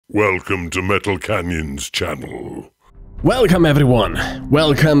Welcome to MetalCanyon's channel. Welcome everyone,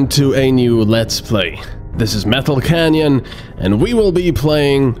 welcome to a new Let's Play. This is MetalCanyon, and we will be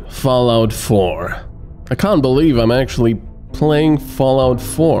playing Fallout 4. I can't believe I'm actually playing Fallout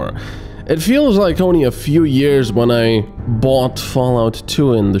 4. It feels like only a few years when I bought Fallout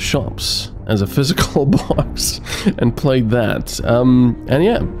 2 in the shops as a physical box and played that. And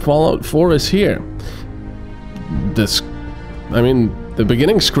yeah, Fallout 4 is here. The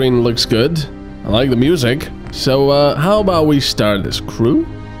beginning screen looks good. I like the music. So, how about we start this? Crew?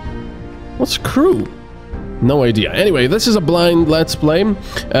 What's crew? No idea. Anyway, this is a blind Let's Play.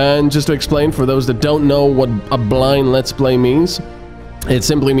 And just to explain for those that don't know what a blind Let's Play means, it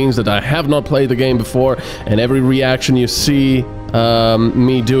simply means that I have not played the game before, and every reaction you see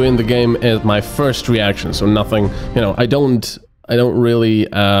me doing the game is my first reaction. So nothing, you know, I don't really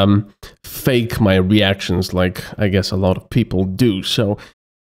fake my reactions like I guess a lot of people do. So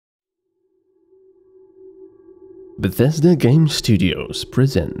Bethesda Game Studios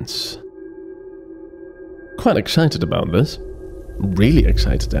presents. Quite excited about this. Really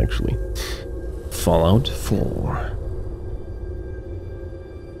excited actually. Fallout 4.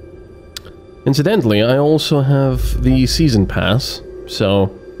 Incidentally, I also have the Season Pass,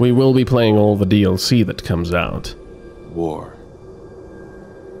 so we will be playing all the DLC that comes out. War.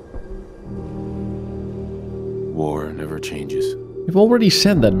 War never changes. You've already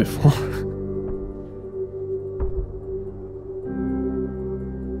said that before.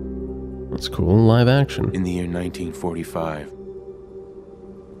 That's cool, live action. In the year 1945,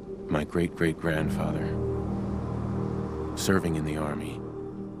 my great-great-grandfather, serving in the army,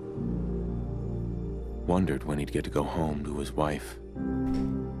 wondered when he'd get to go home to his wife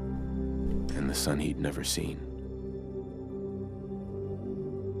and the son he'd never seen.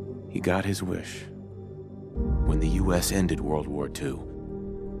 He got his wish when the US ended World War II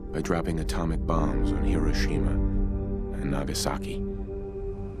by dropping atomic bombs on Hiroshima and Nagasaki.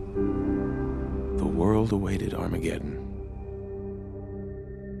 The world awaited Armageddon.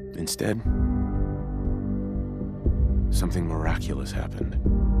 Instead, something miraculous happened.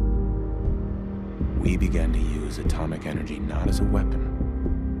 We began to use atomic energy not as a weapon,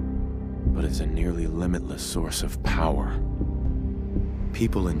 but as a nearly limitless source of power.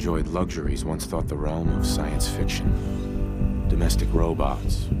 People enjoyed luxuries once thought the realm of science fiction. Domestic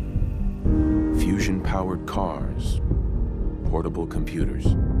robots, fusion-powered cars, portable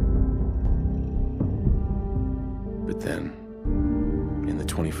computers. But then, in the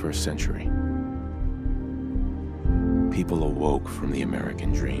 21st century, people awoke from the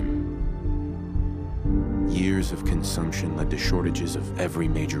American dream. Years of consumption led to shortages of every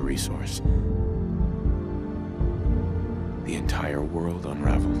major resource. The entire world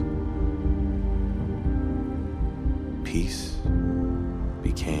unraveled. Peace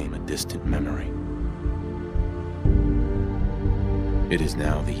became a distant memory. It is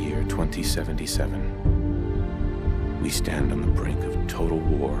now the year 2077. We stand on the brink of total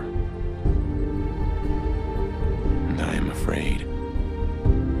war. And I am afraid.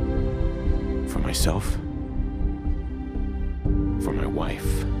 For myself, for my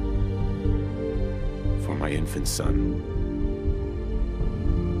wife, for my infant son.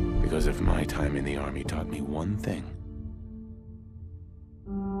 Because if my time in the army taught me one thing,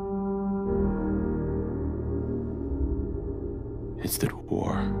 it's that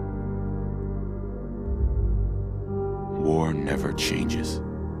war never changes.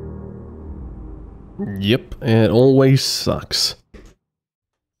 Yep, it always sucks.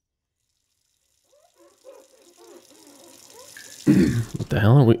 What the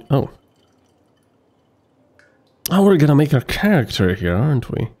hell are we? Oh, we're gonna make a character here, aren't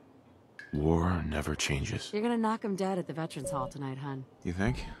we? War never changes. You're gonna knock him dead at the Veterans Hall tonight, hun. You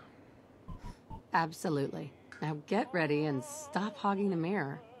think? Absolutely. Now get ready and stop hogging the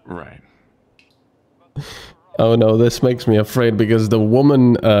mirror. Right. Oh no, this makes me afraid because the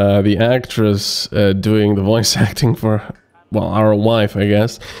woman, the actress doing the voice acting for, well, our wife, I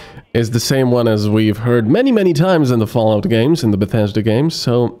guess, is the same one as we've heard many, many times in the Fallout games, in the Bethesda games,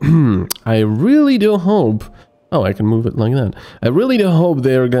 so I really do hope... Oh, I can move it like that. I really do hope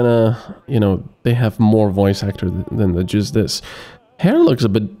they're gonna, you know, they have more voice actor than just this. Hair looks a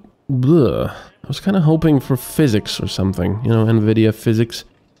bit bleh. I was kind of hoping for physics or something, you know, NVIDIA physics.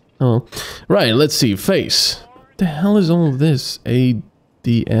 Oh, right, let's see, face. What the hell is all of this? A,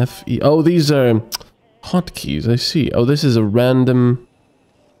 D, F, E. Oh, these are hotkeys, I see. Oh, this is a random...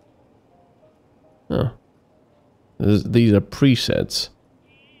 Oh. These are presets.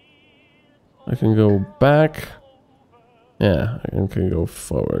 I can go back. Yeah, I can go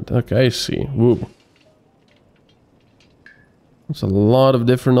forward. Okay, I see. Woo. There's a lot of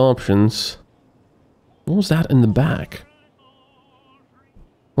different options. What was that in the back?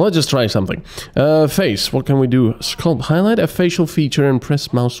 Well, let's just try something. Face. What can we do? Sculpt. Highlight a facial feature and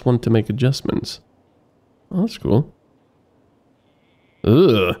press mouse 1 to make adjustments. Oh, that's cool.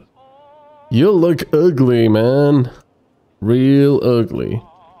 Ugh. You look ugly, man. Real ugly.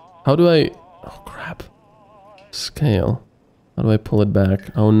 How do I... Oh, crap. Scale. How do I pull it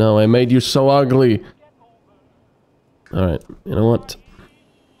back? Oh, no. I made you so ugly. Alright. You know what?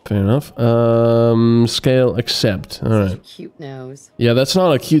 Fair enough. Scale accept. Alright. Such a cute nose. Yeah, that's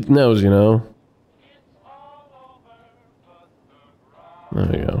not a cute nose, you know.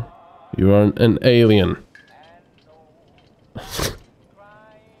 There you go. You are an alien.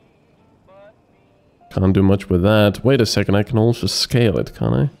 Can't do much with that. Wait a second, I can also scale it,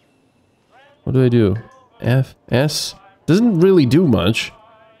 can't I? What do I do? F, S? Doesn't really do much.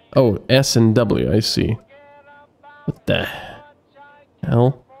 Oh, S and W, I see. What the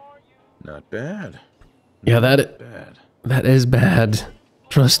hell? Not bad. Yeah, Bad. that is bad.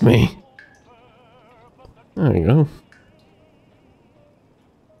 Trust me. There you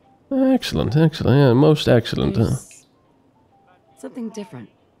go. Excellent, excellent. Yeah, most excellent. There's something different.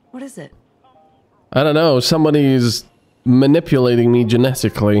 What is it? I don't know. Somebody's manipulating me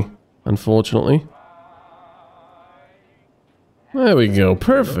genetically, unfortunately. There we go.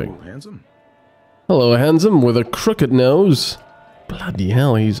 Perfect. Hello, handsome. Hello, handsome with a crooked nose. Bloody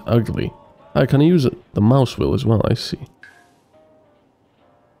hell, he's ugly. I can use it. The mouse wheel as well, I see.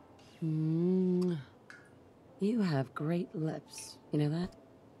 You have great lips. You know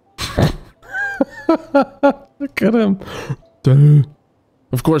that? Look at him. Duh.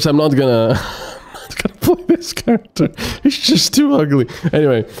 Of course, I'm not gonna play this character. He's just too ugly.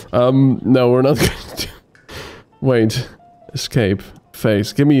 Anyway, no, we're not going to. Wait, escape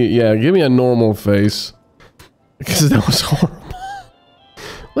face. Give me a normal face because that was horrible.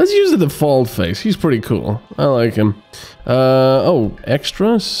 Let's use the default face. He's pretty cool. I like him. Oh,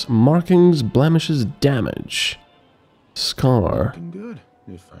 extras, markings, blemishes, damage, scar. Looking good,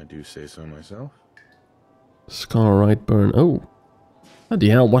 if I do say so myself. Scar, right, burn. Oh. Bloody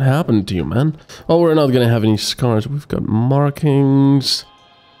hell, what happened to you, man? Oh, we're not gonna have any scars. We've got markings.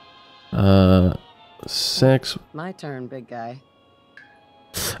 Sex. My turn, big guy.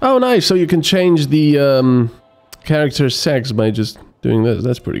 Oh, nice. So you can change the character's sex by just doing this.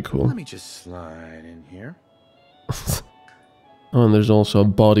 That's pretty cool. Let me just slide in here. Oh, and there's also a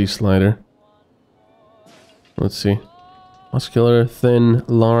body slider. Let's see. Muscular, thin,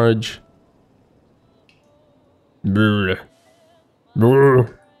 large. Brr.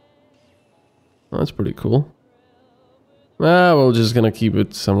 Brr. Oh, that's pretty cool. Ah, we're just gonna keep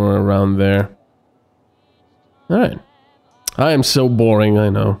it somewhere around there. Alright. I am so boring, I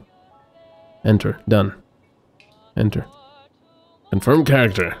know. Enter. Done. Enter. Confirm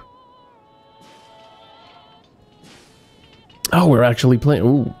character. Oh, we're actually playing.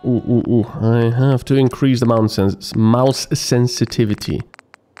 Ooh. I have to increase the mouse sensitivity.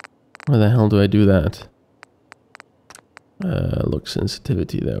 Where the hell do I do that? Look,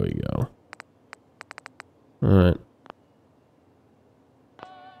 sensitivity. There we go. Alright.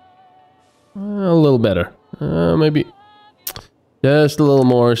 A little better. Maybe just a little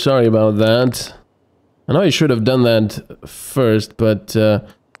more. Sorry about that. I know I should have done that first, but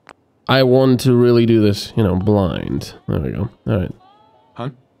I want to really do this, you know, blind. There we go. Alright.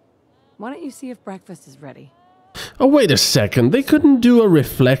 Hun? Why don't you see if breakfast is ready? Oh, wait a second. They couldn't do a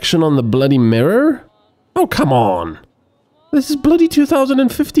reflection on the bloody mirror? Oh, come on. This is bloody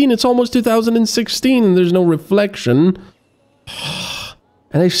 2015. It's almost 2016 and there's no reflection.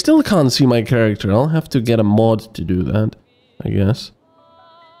 And I still can't see my character. I'll have to get a mod to do that, I guess.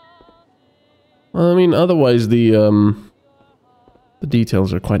 Well, I mean, otherwise the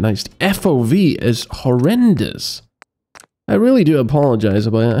details are quite nice. The FOV is horrendous. I really do apologize,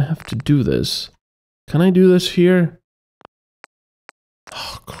 but I have to do this. Can I do this here?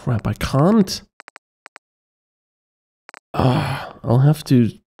 Oh, crap, I can't. I'll have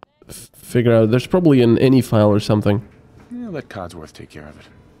to figure out. There's probably an INI file or something. Yeah, let Codsworth take care of it.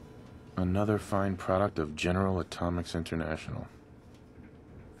 Another fine product of General Atomics International.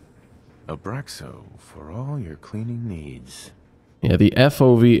 Abraxo for all your cleaning needs. Yeah, the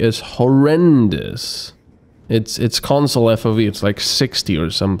FOV is horrendous. It's console FOV. It's like 60 or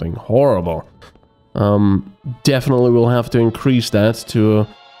something. Horrible. Definitely will have to increase that to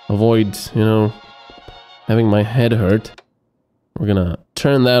avoid, you know, having my head hurt. We're gonna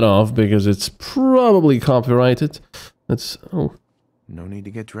turn that off because it's probably copyrighted. That's... oh. No need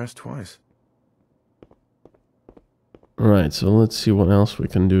to get dressed twice. Right, so let's see what else we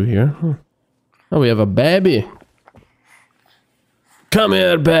can do here. Oh, we have a baby. Come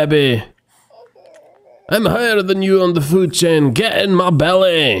here, baby. I'm higher than you on the food chain. Get in my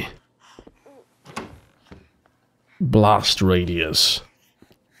belly. Blast radius.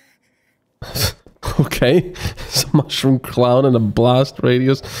 Okay, it's a mushroom cloud and a blast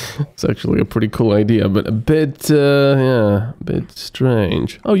radius. It's actually a pretty cool idea, but a bit, yeah, a bit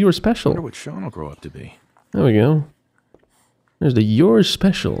strange. Oh, you're I special. wonder what Sean will grow up to be. There we go. There's the you're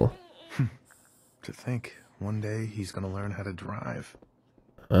special. To think, one day he's gonna learn how to drive.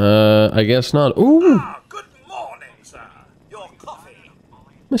 I guess not. Ooh, Good morning, sir. Your coffee.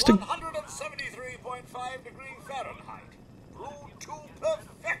 Mr. 173.5 degrees Fahrenheit. Brewed to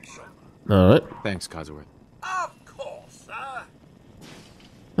perfection. All right. Thanks, Codsworth. Of course, sir.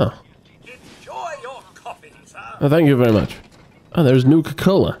 Oh, Enjoy your coffee, sir. thank you very much. Oh, there's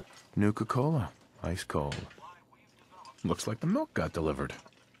Nuka-Cola. Nuka-Cola. Ice cold. Looks like the milk got delivered.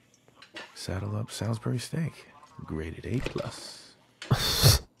 Saddle up Salisbury steak. Graded A+.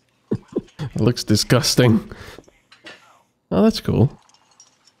 It looks disgusting. Oh, that's cool.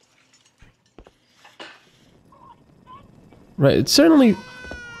 Right, it's certainly...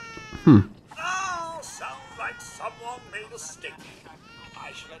 Now sounds like someone made a statement.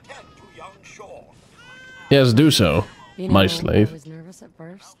 I shall attend to young Sean. Yes, do so, You know, my I slave. was nervous at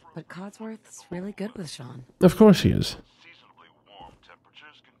first, but Codsworth's really good with Sean. Of course he is.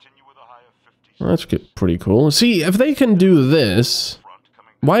 Well, that's pretty cool. See, if they can do this,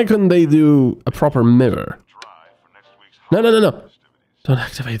 why couldn't they do a proper mirror? No, no, no, no. Don't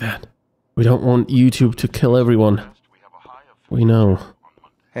activate that. We don't want YouTube to kill everyone. We know.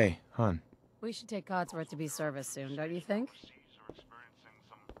 Hey, hon. We should take Codsworth to be serviced soon, don't you think?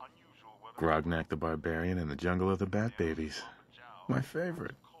 Grognak the Barbarian in the Jungle of the Bat Babies. My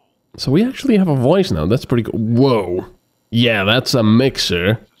favorite. So we actually have a voice now. That's pretty cool. Whoa. Yeah, that's a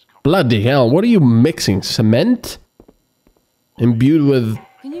mixer. Bloody hell. What are you mixing? Cement? Imbued with...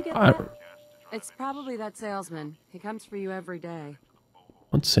 Can you get that? It's probably that salesman. He comes for you every day.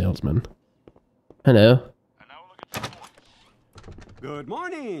 What salesman? Hello. Good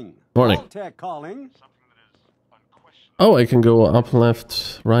morning. Morning. Tech calling. Oh, I can go up,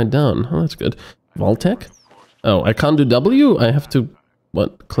 left, right, down. Oh, that's good. Vault-Tec? Oh, I can't do W? I have to,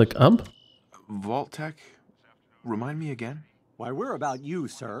 what, click up? Vault-Tec? Remind me again? Why, we're about you,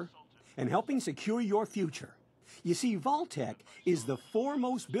 sir, and helping secure your future. You see, Vault-Tec is the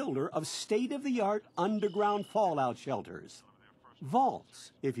foremost builder of state-of-the-art underground fallout shelters.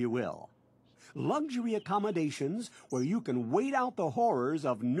 Vaults, if you will. Luxury accommodations where you can wait out the horrors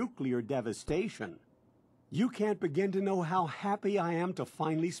of nuclear devastation. You can't begin to know how happy I am to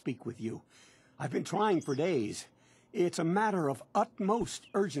finally speak with you. I've been trying for days. It's a matter of utmost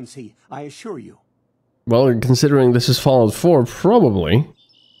urgency, I assure you. Well, considering this is Fallout 4, probably.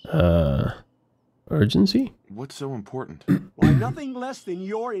 Urgency? What's so important? Why, nothing less than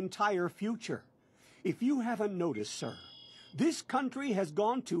your entire future. If you haven't noticed, sir, this country has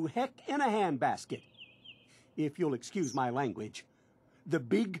gone to heck in a handbasket. If you'll excuse my language, the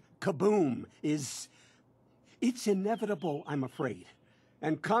big kaboom is... It's inevitable, I'm afraid,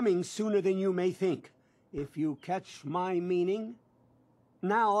 and coming sooner than you may think, if you catch my meaning.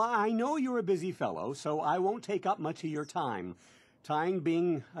 Now, I know you're a busy fellow, so I won't take up much of your time. Time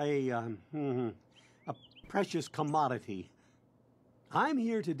being a precious commodity. I'm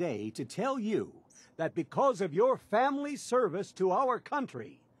here today to tell you that because of your family service to our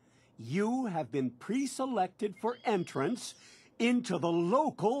country, you have been pre-selected for entrance into the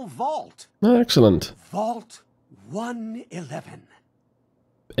local vault. Oh, excellent. Vault 111.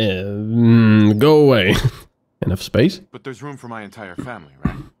 Go away. Enough space? But there's room for my entire family,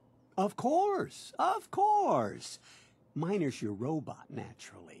 right? Of course, of course. Minus your robot,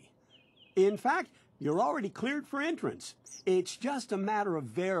 naturally. In fact, you're already cleared for entrance. It's just a matter of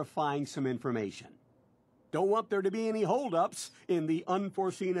verifying some information. Don't want there to be any holdups in the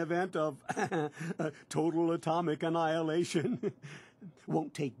unforeseen event of total atomic annihilation.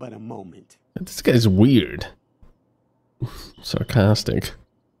 Won't take but a moment. This guy's weird. Sarcastic.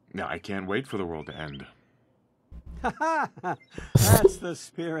 No, I can't wait for the world to end. That's the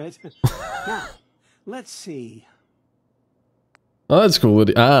spirit. Now, let's see. Oh, that's cool.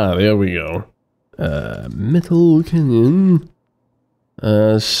 Ah, there we go. MetalCanyon.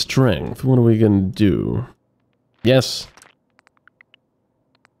 Strength. What are we gonna do? Yes.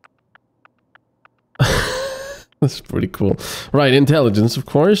 That's pretty cool. Right, intelligence, of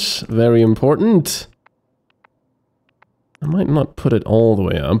course. Very important. I might not put it all the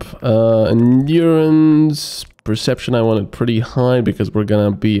way up. Endurance, perception, I want it pretty high because we're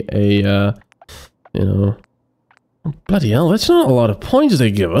gonna be a, you know... Oh, bloody hell, that's not a lot of points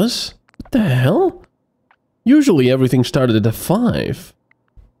they give us. What the hell? Usually everything started at 5.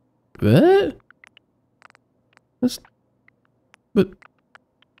 What? That's... But...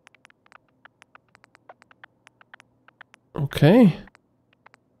 Okay.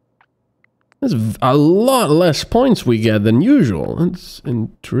 That's a lot less points we get than usual. That's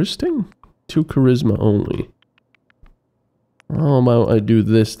interesting. 2 charisma only. How about I do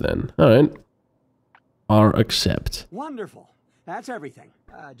this then? Alright. R accept. Wonderful. That's everything.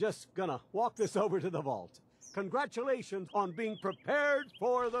 Just gonna walk this over to the vault. Congratulations on being prepared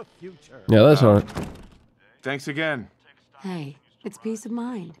for the future. Yeah, that's alright. Thanks again. Hey, it's peace of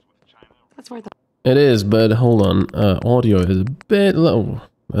mind. That's worth It is, but hold on. Audio is a bit low.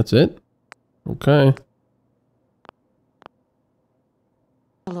 That's it? Okay.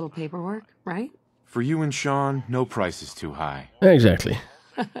 a little paperwork, right? For you and Sean, no price is too high. Exactly.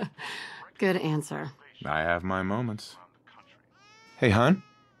 Good answer. I have my moments. Hey, hon?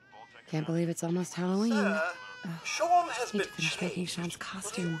 Can't believe it's almost Halloween. Sean has Need been to finish making changed, Sean's but he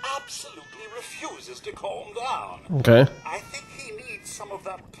costume. absolutely refuses to calm down. Okay. I think he needs some of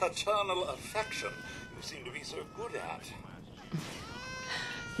that paternal affection you seem to be so good at.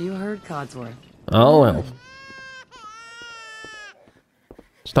 You heard Codsworth. Oh well.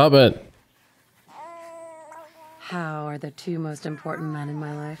 Stop it. How are the two most important men in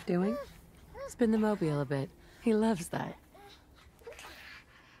my life doing? Spin the mobile a bit. He loves that.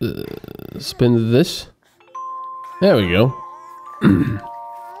 Spin this. There we go.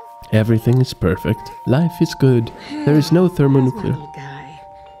 Everything is perfect. Life is good. There is no There's my thermonuclear. little guy.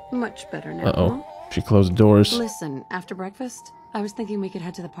 Much better now. Uh-oh. She closed doors. Listen, after breakfast, I was thinking we could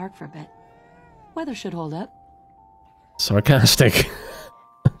head to the park for a bit. Weather should hold up. Sarcastic.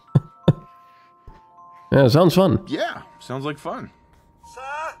 Yeah, sounds fun. Yeah, sounds like fun. Sir,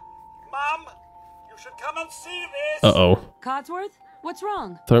 Mum, you should come and see this. Uh-oh. Codsworth? What's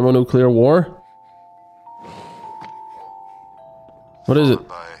wrong? Thermonuclear war? What is it?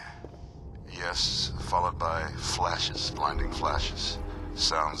 Followed by flashes, blinding flashes.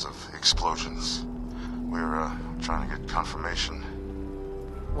 Sounds of explosions. We're trying to get confirmation.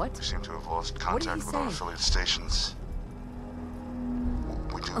 What? We seem to have lost What did contact he with our say? affiliate stations.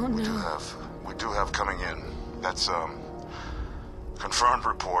 We Oh, no. do have coming in. That's confirmed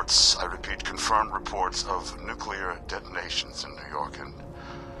reports. I repeat, confirmed reports of nuclear detonations in New York and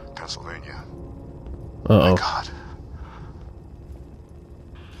Pennsylvania. Uh-oh. God.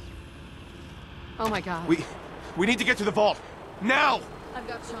 Oh my god. We need to get to the vault. Now! I've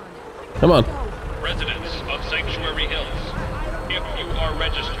got Sean. Come on. Residents of Sanctuary Hills, if you are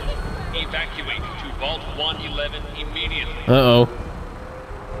registered, evacuate to Vault 111 immediately. Uh-oh.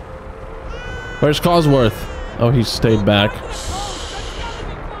 Where's Cosworth? Oh, he stayed back.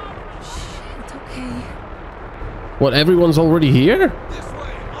 It's okay. What, everyone's already here? This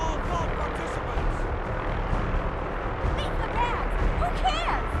way, all vault participants. Leave the bag! Who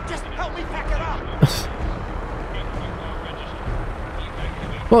cares? Just help me pack it up.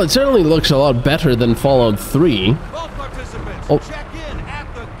 Well, it certainly looks a lot better than Fallout 3. Vault participants, Oh. check in at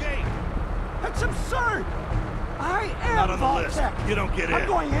the gate. That's absurd! I am Not on the Vault list. Tech. You don't get I'm in.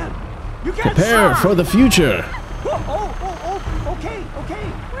 going in. You can't Prepare for the future. Okay.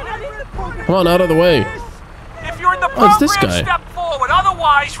 We're not in the program. Come on, out of the way. If you're in the Oh, it's this program, guy. step forward.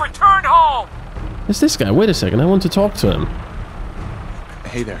 Otherwise, return home. It's this guy. Wait a second. I want to talk to him.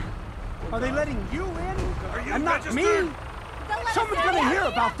 Hey there. Are they letting you in? Are you And not me? registered? Someone's gonna hear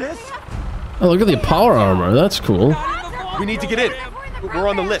about this. Oh, look at the power armor. That's cool. We need to get in. We're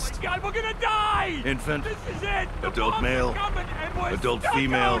on the list. God, we're gonna die. Infant, This is it. The adult bombs are male, coming, and we're adult stuck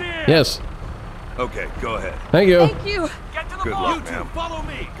female. out here. Yes. Okay, go ahead. Thank you. Thank you. Get to the Good vault. luck, You two, ma'am. follow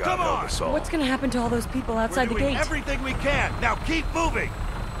me. God Come help on. us all. What's gonna happen to all those people We're outside the doing gate? everything we can. Now keep moving.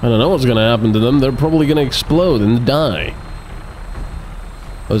 I don't know what's gonna happen to them. They're probably gonna explode and die.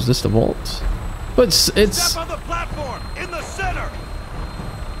 Oh, is this the vault? But it's... Step on the platform in the center.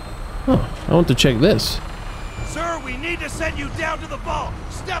 Oh, I want to check this. Sir, we need to send you down to the vault.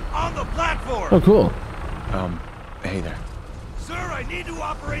 Step on the platform. Oh, cool. Hey there. Sir, I need to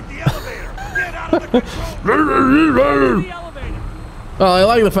operate the elevator. Get out of the control room. The elevator. Oh, I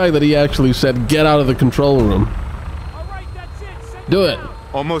like the fact that he actually said, get out of the control room. All right, that's it. Send Do it it. down.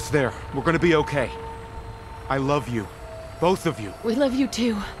 Almost there. We're gonna be okay. I love you. Both of you. We love you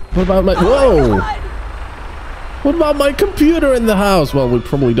too. What about my... Whoa! What about my computer in the house? Well, we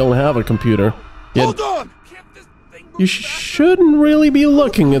probably don't have a computer. Yeah, Hold on. Can't this thing move you back? shouldn't really be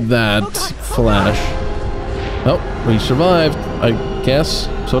looking at that flash. Oh, we survived, I guess,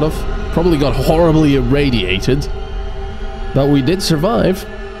 sort of. Probably got horribly irradiated. But we did survive.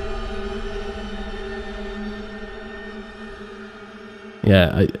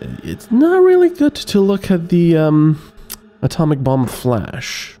 Yeah, it's not really good to look at the atomic bomb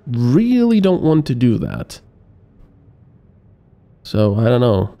flash. Really don't want to do that. So, I don't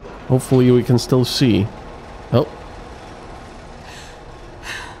know. Hopefully we can still see. Oh.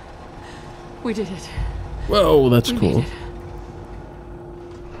 We did it. Whoa, that's cool.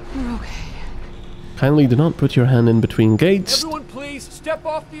 We're okay. Kindly do not put your hand in between gates. Everyone please, step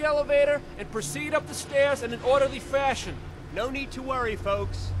off the elevator and proceed up the stairs in an orderly fashion. No need to worry,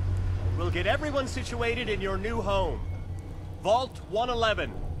 folks. We'll get everyone situated in your new home. Vault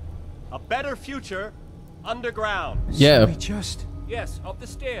 111. A better future underground. Yeah. We just... Yes, up the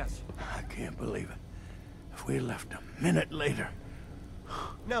stairs. I can't believe it. If we left a minute later...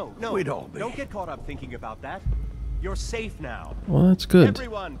 No, We'd all be. Don't get caught up thinking about that. You're safe now. Well, that's good.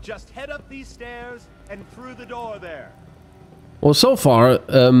 Everyone, just head up these stairs and through the door there. Well, so far,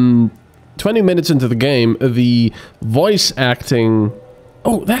 20 minutes into the game, the voice acting...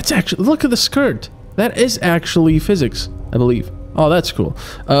 Oh, that's actually... Look at the skirt. That is actually physics, I believe. Oh, that's cool.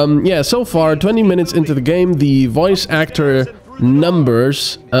 Yeah, so far, 20 minutes into the game, the voice actor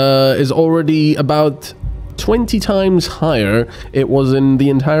numbers is already about 20 times higher it was in the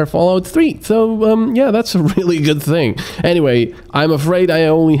entire Fallout 3. So, yeah, that's a really good thing. Anyway, I'm afraid I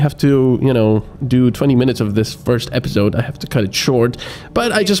only have to, you know, do 20 minutes of this first episode. I have to cut it short.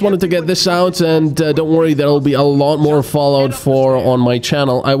 But I just wanted to get this out, and don't worry, there'll be a lot more Fallout 4 on my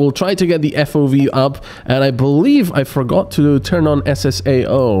channel. I will try to get the FOV up, and I believe I forgot to turn on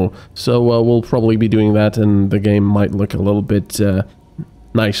SSAO. So, we'll probably be doing that, and the game might look a little bit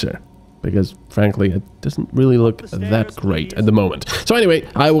nicer. Because, frankly, it doesn't really look that great at the moment. So anyway,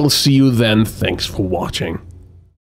 I will see you then. Thanks for watching.